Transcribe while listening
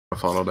I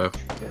followed out.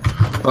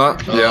 Ah,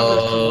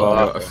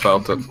 yeah. I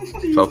felt it.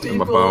 Felt it in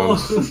my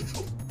bones.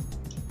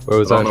 Where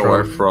was I that don't know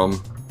where from?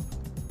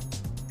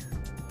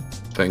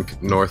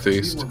 Think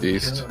northeast,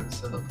 east.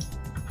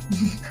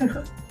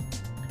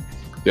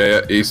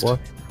 Yeah, east. What?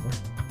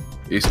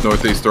 East,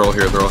 northeast, they're all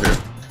here,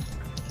 Northeast,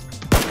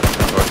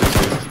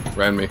 east.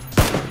 Ran me.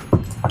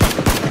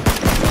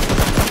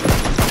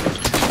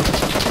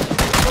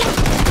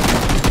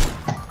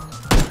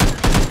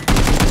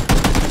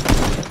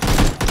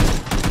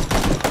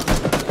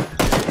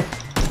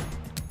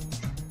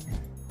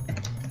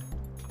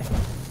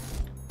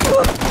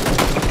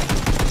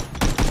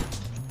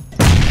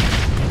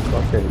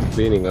 Fucking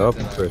cleaning up,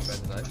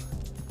 Chris.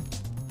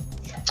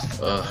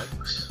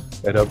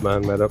 Med up,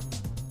 man, med up.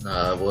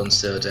 Nah, one's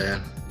still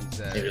down.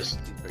 He's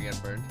getting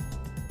burned.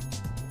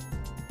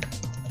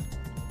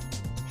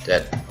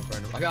 Dead.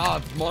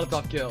 Oh,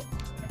 Molotov kill.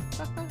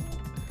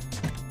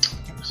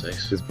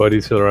 6. His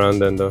buddy's still around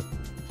then, though.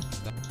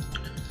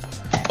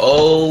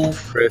 Oh,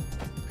 Chris.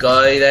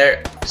 guy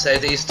there,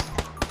 southeast.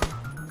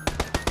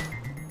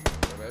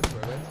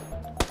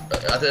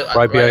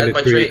 Right behind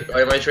the tree.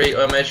 Right my tree,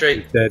 right my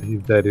tree.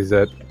 He's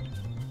dead.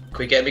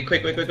 Quick, get me,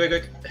 quick.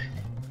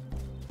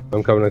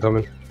 I'm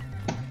coming.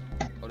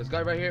 Oh, this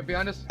guy right here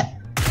behind us.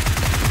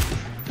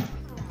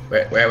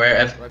 Where,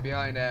 Ev? Right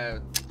behind,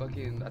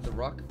 fucking at the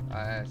rock,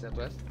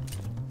 southwest.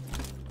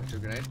 That's your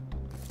grenade.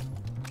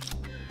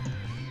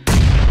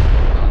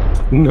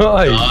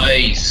 Nice!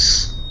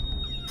 Nice!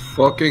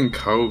 Fucking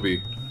Kobe.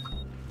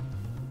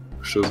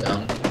 Should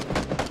Down.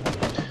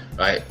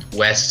 Right,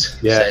 west.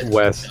 Yeah, south.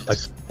 west. I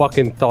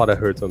fucking thought I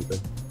heard something.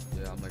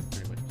 Yeah, I'm like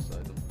pretty much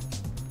beside them.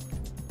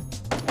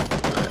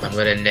 I'm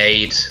gonna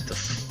nade the.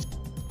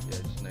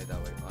 Yeah, just nade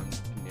that way. I'm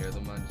near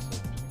them, man, so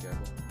just be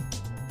careful.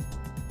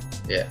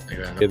 Yeah, I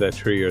ran Hit that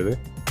tree, are they?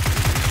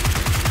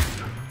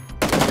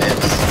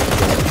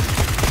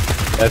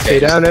 up. Stay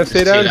down.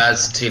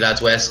 Two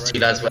lads west, two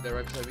lads west. They're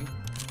right beside me.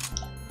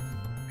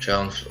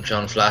 I'm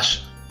showing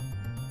flash.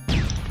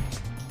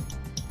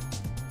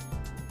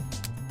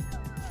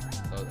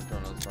 Oh, they're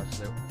throwing all the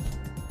flashes out.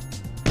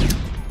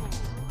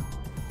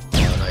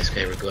 Oh, nice,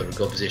 okay, we're good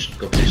position.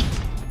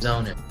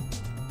 Zone it.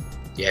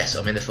 Yes,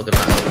 I'm in the fucking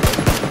map.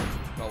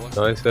 Got one.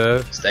 Nice,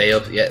 Stay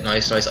up, yeah,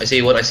 nice. I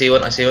see one.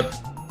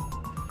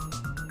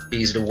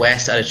 He's to the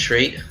west at a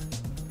tree.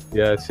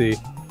 Yeah, I see.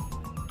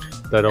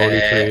 That only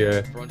tree,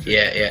 yeah. Front tree.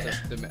 Yeah.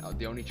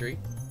 The only tree.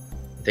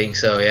 I think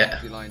so, yeah.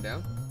 Is he lying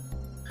down?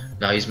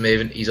 No, he's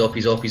moving. He's up.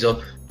 He's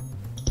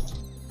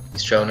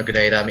throwing a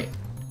grenade at me.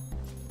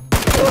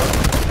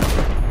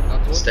 Not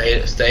one.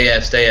 Stay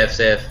F.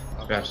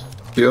 Grabs.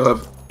 you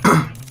have.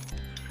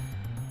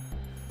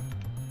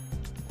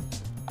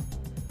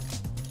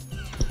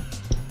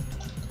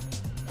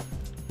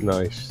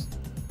 Nice.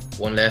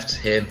 One left,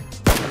 him.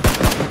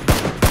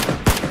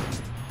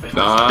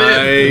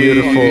 Nice.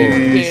 Beautiful.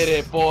 Did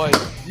it, boys.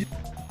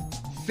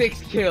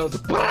 6 kills.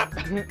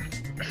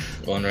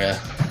 Unreal.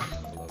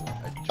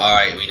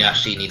 Alright, we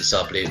actually need to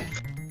stop looting.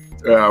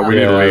 Yeah, we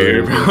need to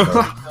leave.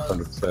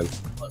 100%.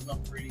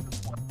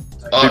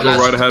 Oh, People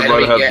right ahead.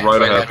 Right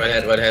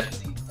ahead.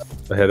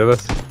 Ahead of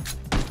us?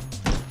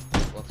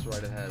 What's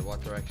right ahead?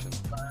 What direction?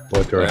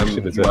 What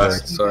direction is it?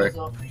 West, sorry.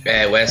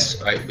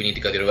 West. Right, we need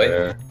to go the other way.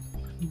 There.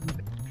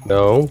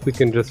 No, we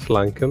can just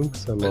flank him.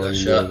 So I'm I on got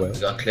your shot. way. I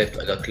got clipped.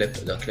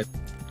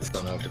 It's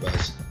gone over the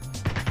bars.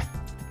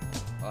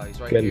 Oh, he's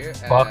right Getting here.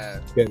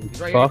 fucked. Getting He's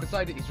right here fucked.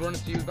 beside it. He's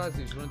running to you guys.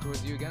 He's running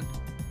towards you again.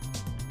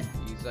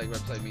 He's like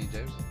right beside me,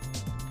 James.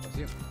 I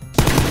see him.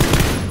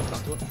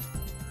 Knocked one.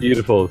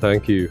 Beautiful,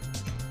 thank you.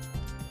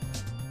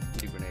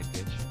 Need a grenade,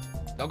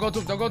 bitch. Don't go to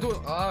him.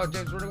 Oh,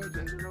 James, run away.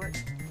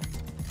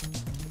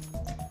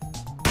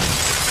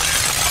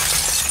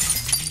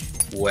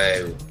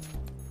 Wow.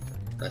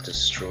 That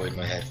destroyed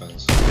my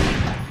headphones.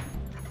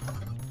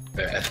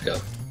 Where F go?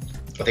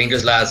 I think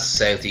there's lads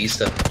southeast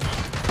though.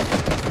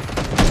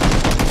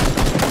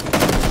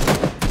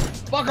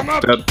 Fuck him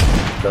up! Dead.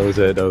 That was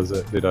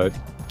it, they died.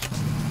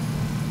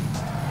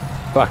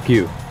 Fuck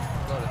you.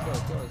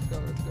 Let's go.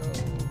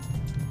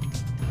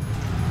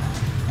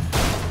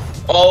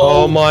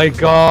 Oh my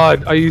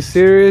god, are you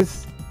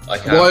serious? I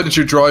can't. Why did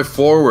you drive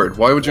forward?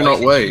 Why would you not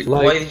wait?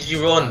 Why did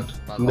you run?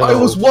 No, I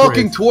was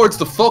walking Chris. towards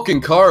the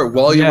fucking car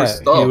while you were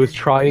stopped. he was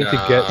trying to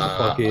get the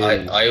fucking...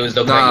 I was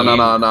looking at you.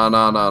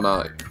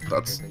 No.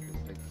 That's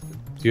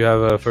Do you have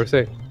a first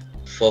aid?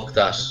 Fuck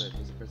that.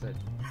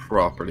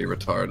 properly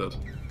retarded.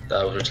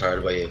 That was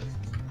retarded by you.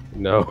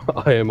 No,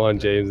 I am on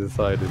James's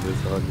side in this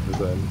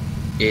 100%.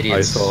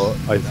 Idiots.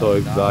 I saw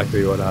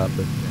exactly what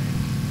happened.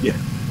 Yeah.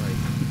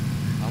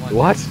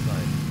 What?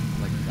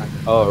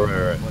 Oh,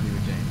 right. What you were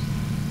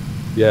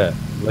James. Yeah,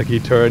 like he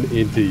turned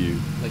into you.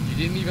 Like you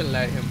didn't even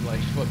let him like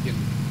fucking.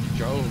 You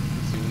drove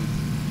as soon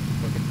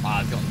as fucking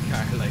Baz got in the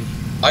car. Like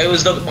I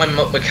was looking.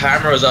 My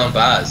camera was on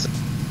Baz.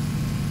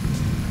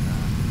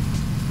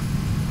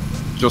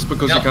 Just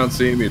because No. you can't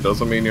see me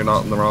doesn't mean you're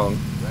not in the wrong.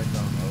 red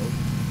zone. Oh.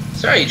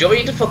 Sorry, do you want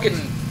me to fucking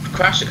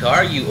crash the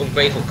car? You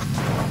ungrateful.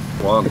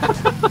 Come on.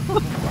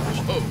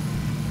 Whoa.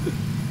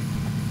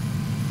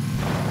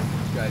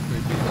 guys, can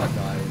we please not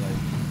die?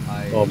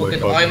 Like, Oh my Fucking,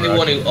 fucking I'm the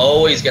one who God.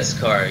 always gets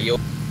the car. You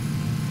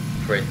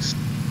pricks.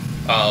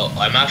 Oh,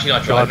 I'm actually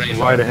not Shots driving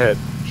right anymore. ahead.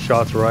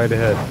 Shots right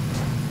ahead.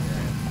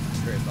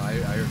 yeah, great. I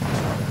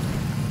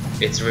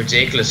heard It's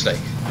ridiculous, like.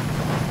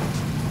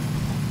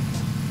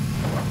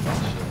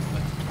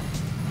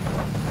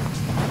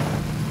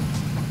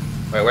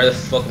 Right, where the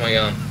fuck am I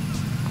going?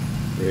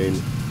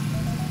 Green.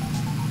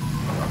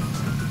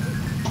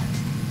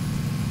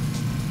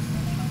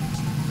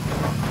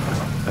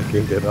 I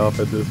can get off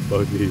at this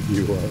buggy if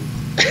you want.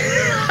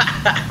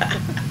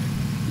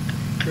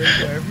 Great,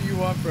 whatever you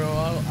want, bro.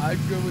 I'm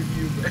good with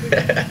you, bro.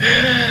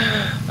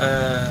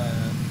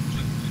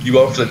 You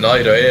want for the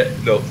night, are you?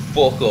 No,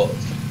 fuck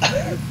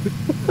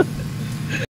off.